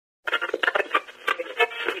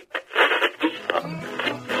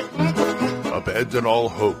Abandon all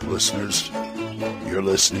hope, listeners. You're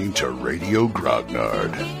listening to Radio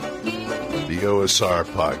Grognard, the OSR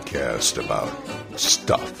podcast about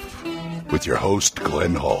stuff, with your host,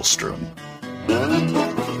 Glenn Hallstrom.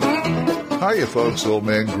 Hiya, folks. Old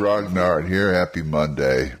man Grognard here. Happy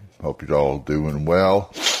Monday. Hope you're all doing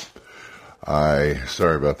well.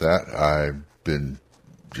 Sorry about that. I've been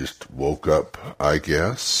just woke up, I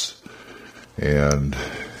guess, and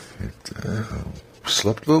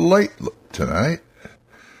slept a little late tonight.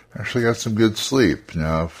 Actually got some good sleep.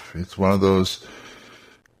 Now, it's one of those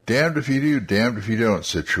damned if you do, damned if you don't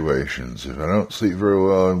situations. If I don't sleep very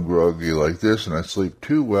well, I'm groggy like this, and I sleep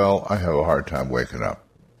too well, I have a hard time waking up.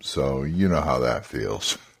 So, you know how that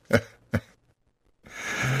feels.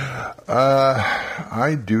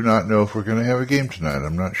 I do not know if we're going to have a game tonight.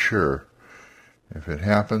 I'm not sure. If it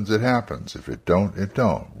happens, it happens. If it don't, it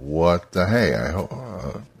don't. What the hey?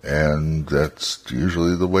 And that's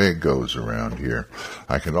usually the way it goes around here.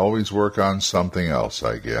 I can always work on something else,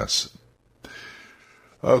 I guess.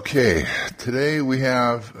 Okay, today we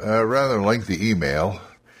have a rather lengthy email,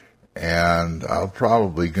 and I'm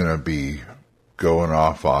probably going to be going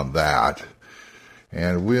off on that,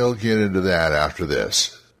 and we'll get into that after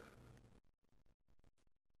this.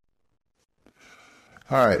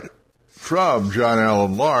 All right. From John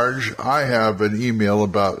Allen Large, I have an email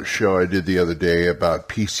about a show I did the other day about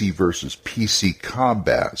PC versus PC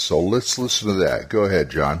combat. So let's listen to that. Go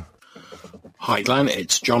ahead, John. Hi, Glenn.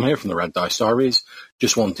 It's John here from the Red Dice Diaries.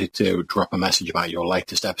 Just wanted to drop a message about your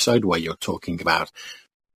latest episode where you're talking about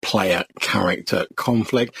player-character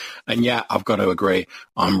conflict. And yeah, I've got to agree,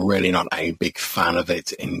 I'm really not a big fan of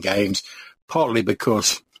it in games, partly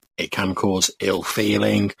because it can cause ill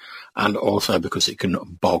feeling, and also because it can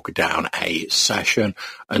bog down a session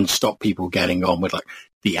and stop people getting on with like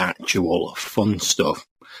the actual fun stuff.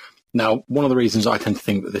 Now, one of the reasons I tend to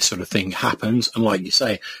think that this sort of thing happens, and like you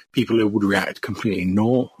say, people who would react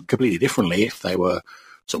completely differently if they were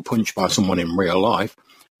sort of punched by someone in real life,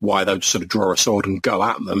 why they would sort of draw a sword and go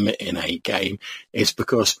at them in a game, is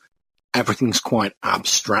because everything's quite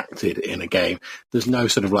abstracted in a game. There's no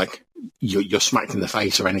sort of like, you're smacked in the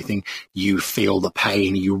face or anything. You feel the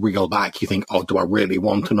pain, you reel back, you think, oh, do I really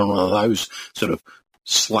want none of those sort of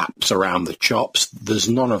slaps around the chops? There's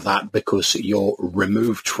none of that because you're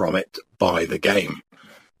removed from it by the game.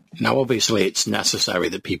 Now, obviously, it's necessary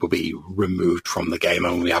that people be removed from the game,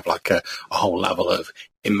 and we have like a whole level of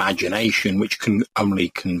imagination which can only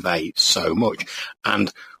convey so much.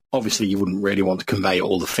 And obviously, you wouldn't really want to convey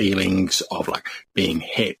all the feelings of like being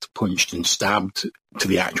hit, punched and stabbed to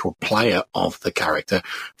the actual player of the character.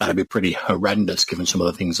 That'd be pretty horrendous given some of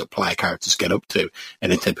the things that player characters get up to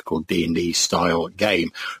in a typical D&D style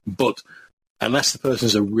game. But unless the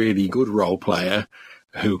person's a really good role player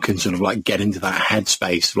who can sort of like get into that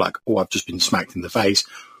headspace of like, oh, I've just been smacked in the face,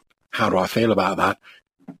 how do I feel about that?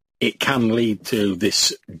 It can lead to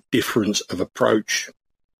this difference of approach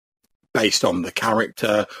based on the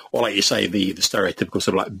character, or like you say, the stereotypical sort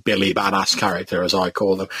of like Billy Badass character, as I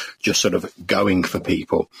call them, just sort of going for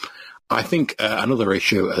people. I think another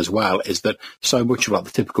issue as well is that so much of like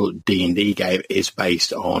the typical D&D game is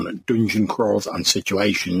based on dungeon crawls and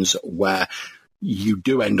situations where you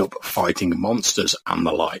do end up fighting monsters and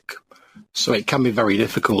the like. So it can be very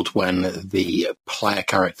difficult when the player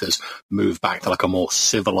characters move back to like a more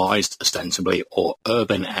civilized, ostensibly, or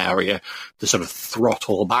urban area to sort of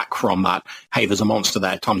throttle back from that, hey, there's a monster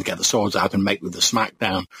there, time to get the swords out and make with the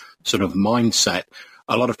smackdown sort of mindset.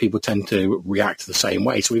 A lot of people tend to react the same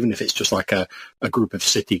way. So even if it's just like a group of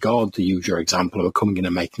city guard, to use your example, who are coming in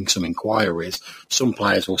and making some inquiries, some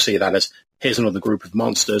players will see that as, here's another group of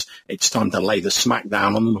monsters, it's time to lay the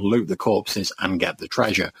smackdown on them, loot the corpses, and get the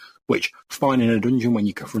treasure. Which, fine in a dungeon when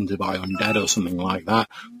you're confronted by undead or something like that,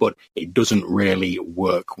 but it doesn't really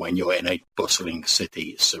work when you're in a bustling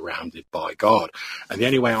city surrounded by guard. And the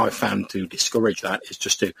only way I've found to discourage that is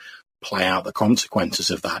just to play out the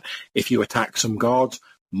consequences of that. If you attack some guards,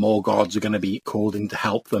 more guards are going to be called in to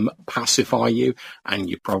help them pacify you, and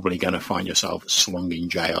you're probably going to find yourself slung in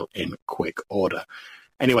jail in quick order.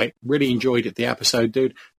 Anyway, really enjoyed the episode,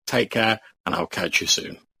 dude. Take care, and I'll catch you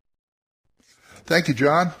soon. Thank you,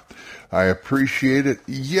 John. I appreciate it.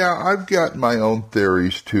 Yeah, I've got my own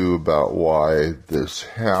theories, too, about why this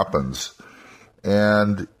happens.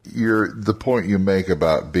 And the point you make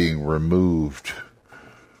about being removed,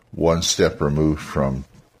 one step removed from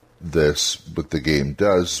this, what the game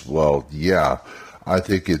does, well, yeah, I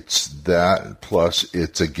think it's that, plus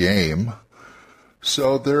it's a game.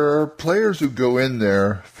 So there are players who go in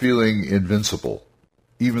there feeling invincible,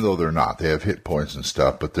 even though they're not. They have hit points and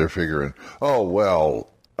stuff, but they're figuring, oh, well,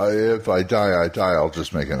 if I die, I die. I'll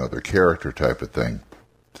just make another character type of thing.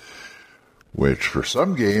 Which, for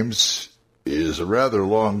some games, is a rather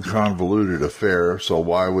long, convoluted affair, so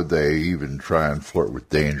why would they even try and flirt with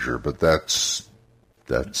danger? But that's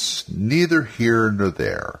neither here nor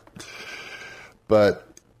there. But,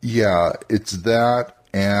 yeah, it's that,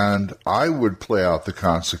 and I would play out the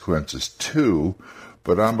consequences too,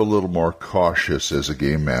 but I'm a little more cautious as a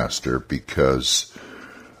game master because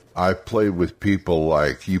I play with people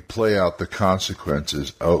like, you play out the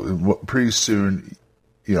consequences. Oh, pretty soon,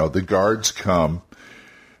 the guards come,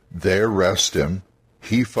 they arrest him,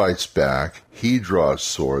 he fights back, he draws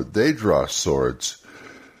sword, they draw swords,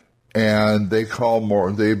 and they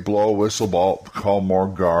blow a whistle, call more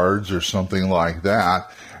guards or something like that,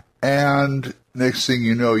 and next thing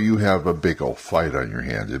you know, you have a big old fight on your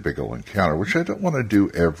hands, a big old encounter, which I don't want to do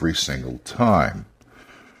every single time.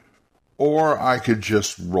 Or I could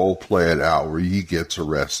just role play it out where he gets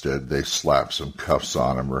arrested, they slap some cuffs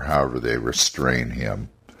on him or however they restrain him,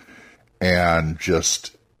 and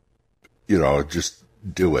just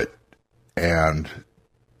do it and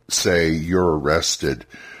say, you're arrested.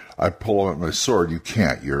 I pull out my sword, you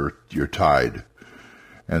can't, you're tied,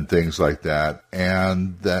 and things like that.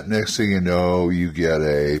 And that next thing you know, you get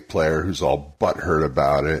a player who's all butthurt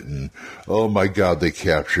about it, and, oh my God, they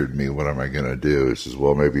captured me, what am I going to do? He says,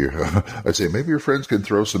 well, maybe your friends can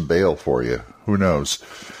throw some bail for you. Who knows?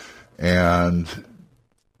 And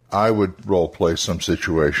I would role play some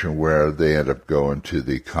situation where they end up going to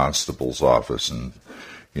the constable's office and,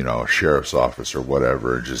 sheriff's office or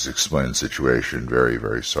whatever, and just explain the situation. Very,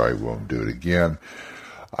 very sorry, won't do it again.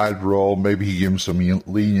 I'd roll, maybe give them some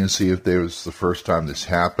leniency if it was the first time this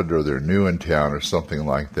happened, or they're new in town, or something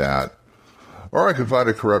like that. Or I can find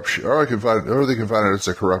or they can find out it's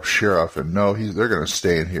a corrupt sheriff, and no, they're going to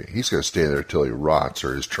stay in here. He's going to stay there till he rots,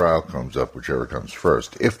 or his trial comes up, whichever comes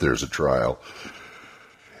first, if there's a trial.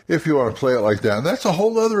 If you want to play it like that, and that's a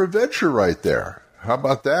whole other adventure right there. How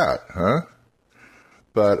about that, huh?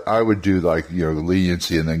 But I would do the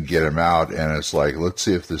leniency and then get him out, and it's like, let's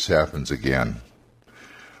see if this happens again.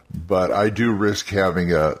 But I do risk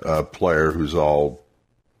having a player who's all,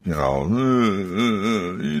 you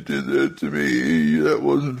did that to me, that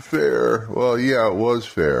wasn't fair. Well, yeah, it was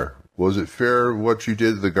fair. Was it fair what you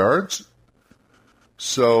did to the guards?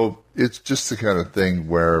 So it's just the kind of thing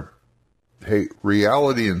where, hey,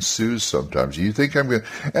 reality ensues sometimes. You think I'm going to,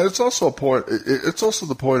 and it's also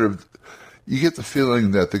the point of, you get the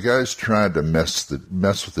feeling that the guy's trying to mess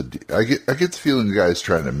with I get the feeling the guy's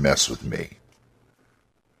trying to mess with me.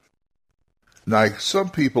 Like some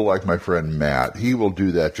people, like my friend Matt, he will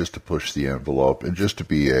do that just to push the envelope and just to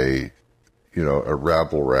be a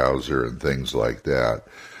rabble rouser and things like that.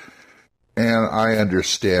 And I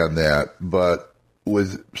understand that, but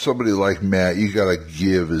with somebody like Matt, you got to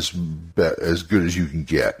give as good as you can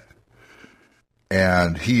get.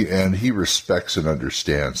 And he respects and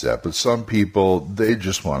understands that. But some people, they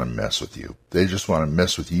just want to mess with you. They just want to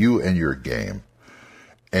mess with you and your game.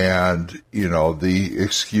 And, the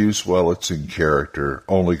excuse, well, it's in character,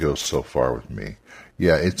 only goes so far with me.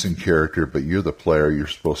 Yeah, it's in character, but you're the player. You're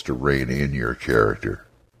supposed to rein in your character.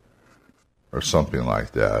 Or something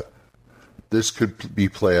like that. This could be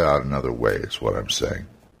played out another way, is what I'm saying.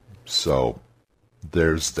 So,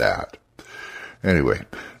 there's that. Anyway,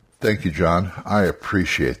 thank you, John. I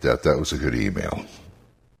appreciate that. That was a good email.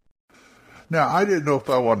 Now, I didn't know if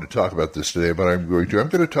I wanted to talk about this today, but I'm going to. I'm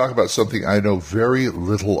going to talk about something I know very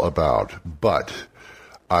little about, but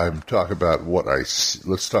I'm talking about what I see.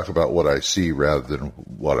 Let's talk about what I see rather than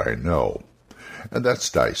what I know. And that's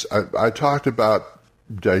dice. I talked about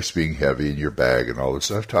dice being heavy in your bag and all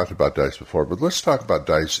this. I've talked about dice before, but let's talk about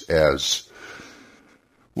dice as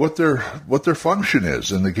what their function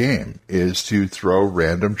is in the game, is to throw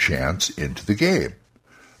random chance into the game.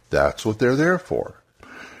 That's what they're there for.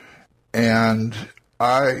 And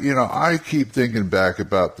I keep thinking back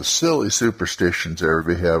about the silly superstitions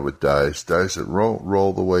everybody had with dice that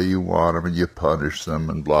roll the way you want them and you punish them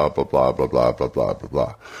and blah, blah, blah, blah, blah, blah, blah, blah,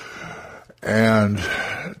 blah. And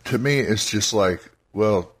to me, it's just like,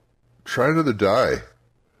 well, try another die.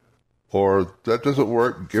 Or that doesn't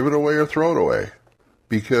work, give it away or throw it away.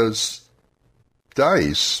 Because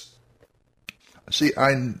dice, see,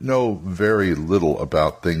 I know very little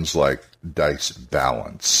about things like dice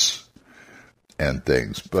balance and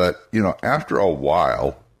things, but after a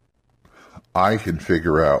while I can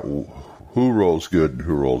figure out who rolls good and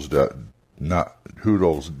who rolls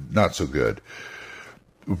not so good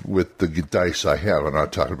with the dice I have. And I'm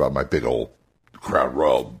talking about my big old Crown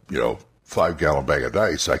Royal, 5-gallon bag of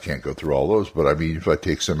dice. I can't go through all those, but I mean, if I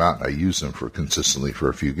take some out and I use them for consistently for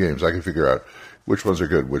a few games, I can figure out which ones are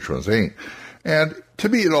good, which ones ain't. And to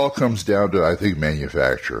me, it all comes down to, I think,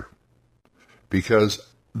 manufacturer. Because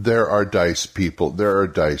there are dice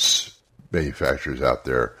manufacturers out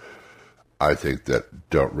there, I think, that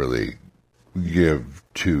don't really give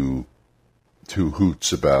two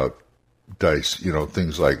hoots about dice,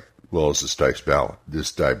 things like, well, is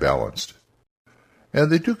this die balanced? And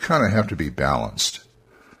they do kind of have to be balanced.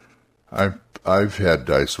 I've had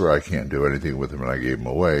dice where I can't do anything with them and I gave them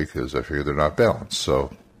away because I figure they're not balanced.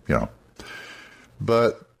 So,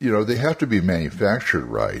 But, they have to be manufactured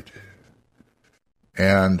right.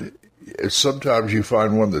 And sometimes you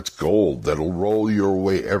find one that's gold that'll roll your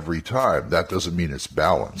way every time. That doesn't mean it's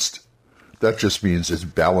balanced. That just means it's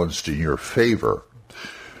balanced in your favor.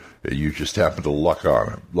 You just happen to luck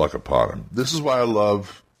upon them. This is why I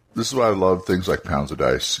love things like Pounds of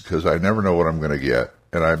Dice, because I never know what I'm going to get,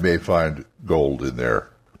 and I may find gold in there,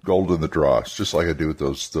 gold in the dross, just like I do with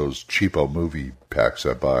those cheapo movie packs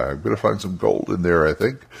I buy. I'm going to find some gold in there, I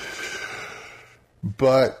think.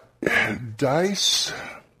 But dice,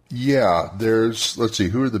 yeah, let's see,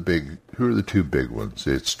 who are the two big ones?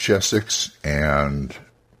 It's Chessex and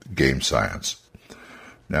Game Science.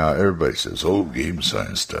 Now, everybody says, Game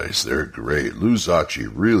Science dice, they're great. Lou Zacci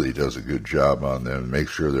really does a good job on them, make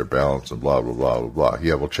sure they're balanced and blah, blah, blah, blah, blah.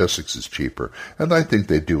 Yeah, well, Chessex is cheaper, and I think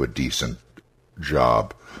they do a decent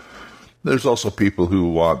job. There's also people who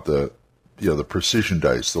want the precision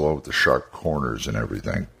dice, the one with the sharp corners and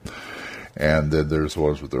everything. And then there's the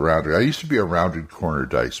ones with the rounded. I used to be a rounded corner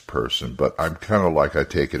dice person, but I'm kind of like I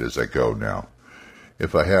take it as I go now.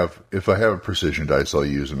 If I have a precision dice, I'll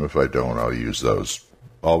use them. If I don't, I'll use those.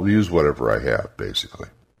 I'll use whatever I have, basically.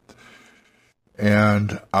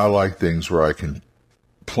 And I like things where I can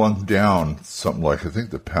plunk down something like, I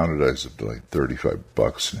think the pounded dice are like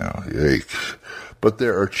 $35 now. Yikes. But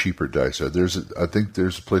there are cheaper dice. I think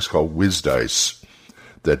there's a place called Whiz Dice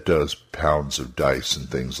that does pounds of dice and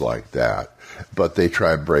things like that. But they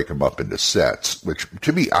try and break them up into sets, which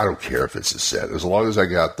to me, I don't care if it's a set. As long as I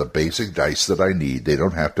got the basic dice that I need, they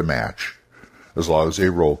don't have to match. As long as they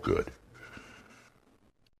roll good.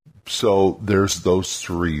 So there's those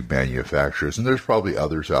three manufacturers, and there's probably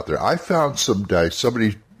others out there. I found some dice.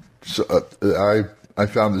 I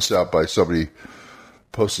found this out by somebody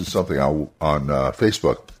posted something on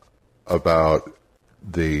Facebook about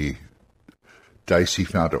the dice he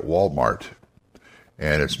found at Walmart,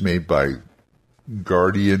 and it's made by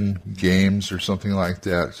Guardian Games or something like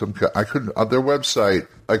that. I couldn't on their website.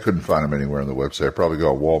 I couldn't find them anywhere on the website. I'd probably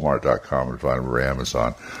go to Walmart.com and find them or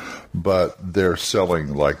Amazon. But they're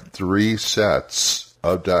selling like 3 sets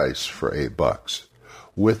of dice for $8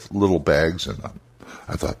 with little bags in them.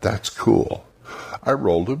 I thought, that's cool. I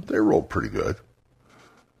rolled them. They rolled pretty good.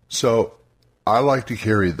 So I like to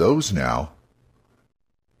carry those now.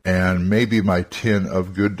 And maybe my tin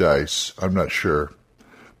of good dice, I'm not sure.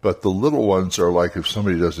 But the little ones are like if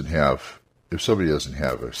somebody doesn't have a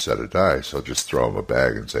set of dice, I'll just throw them a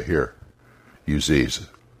bag and say, here, use these.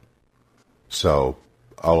 So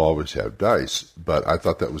I'll always have dice, but I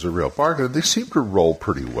thought that was a real bargain. They seem to roll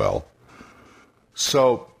pretty well.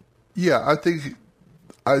 So, yeah, I think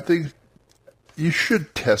you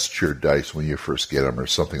should test your dice when you first get them or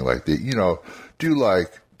something like that. Do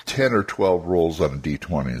like 10 or 12 rolls on a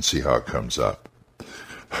D20 and see how it comes up.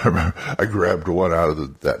 I grabbed one out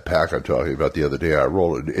of that pack I'm talking about the other day. I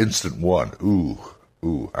rolled an instant 1.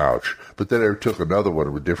 Ooh, ouch. But then I took another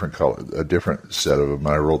one with different color, a different set of them,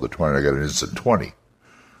 and I rolled the 20, and I got an instant 20.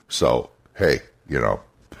 So, hey,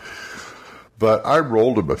 But I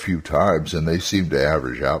rolled them a few times, and they seem to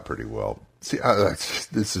average out pretty well. See, I'm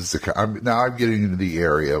getting into the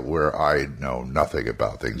area where I know nothing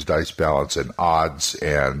about things, dice balance and odds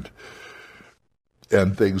and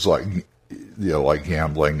things like like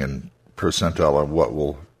gambling and percentile and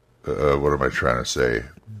what am I trying to say?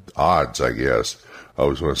 Odds, I guess. I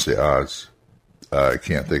always want to say odds. I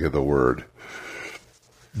can't think of the word,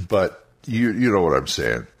 but you know what I'm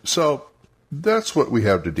saying. So that's what we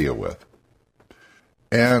have to deal with.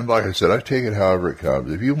 And like I said, I take it however it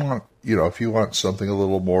comes. If you want something a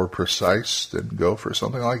little more precise, then go for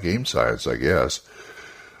something like Game Science, I guess.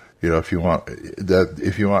 If you want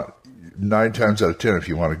 9 times out of 10, if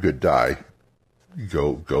you want a good die,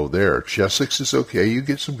 go there. Chessex is okay. You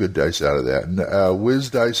get some good dice out of that. And Whiz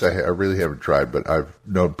Dice, I really haven't tried, but I've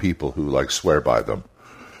known people who swear by them.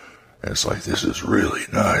 And it's like, this is really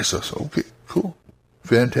nice. I said, okay, cool,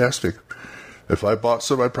 fantastic. If I bought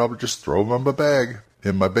some, I'd probably just throw them in my bag,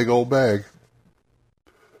 in my big old bag.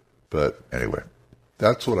 But anyway,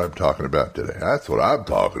 That's what I'm talking about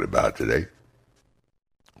today.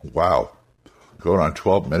 Wow. Going on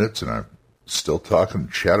 12 minutes and I'm still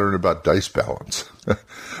chattering about dice balance.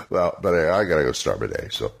 Well, but I got to go start my day.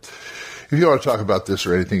 So if you want to talk about this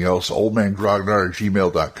or anything else,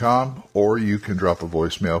 oldmangrognard@gmail.com, or you can drop a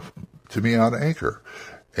voicemail to me on Anchor.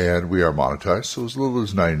 And we are monetized, so as little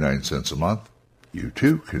as 99 cents a month, you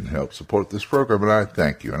too can help support this program, and I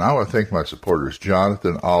thank you. And I want to thank my supporters,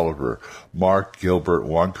 Jonathan, Oliver, Mark, Gilbert,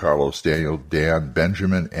 Juan Carlos, Daniel, Dan,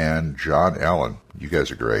 Benjamin, and John Allen. You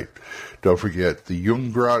guys are great. Don't forget the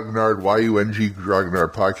Jung Grognard, Y-U-N-G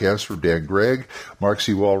Grognard podcast from Dan Gregg, Mark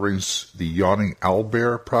C. Walring's The Yawning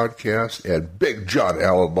Owlbear podcast, and Big John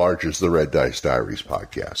Allen Large's The Red Dice Diaries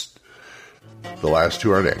podcast. The last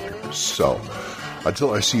two aren't anchors. So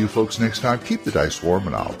until I see you folks next time, keep the dice warm,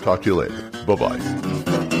 and I'll talk to you later. Bye-bye.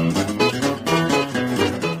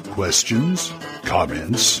 Questions?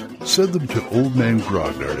 Comments? Send them to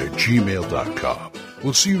oldmangrognard@gmail.com.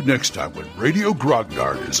 We'll see you next time when Radio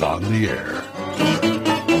Grognard is on the air.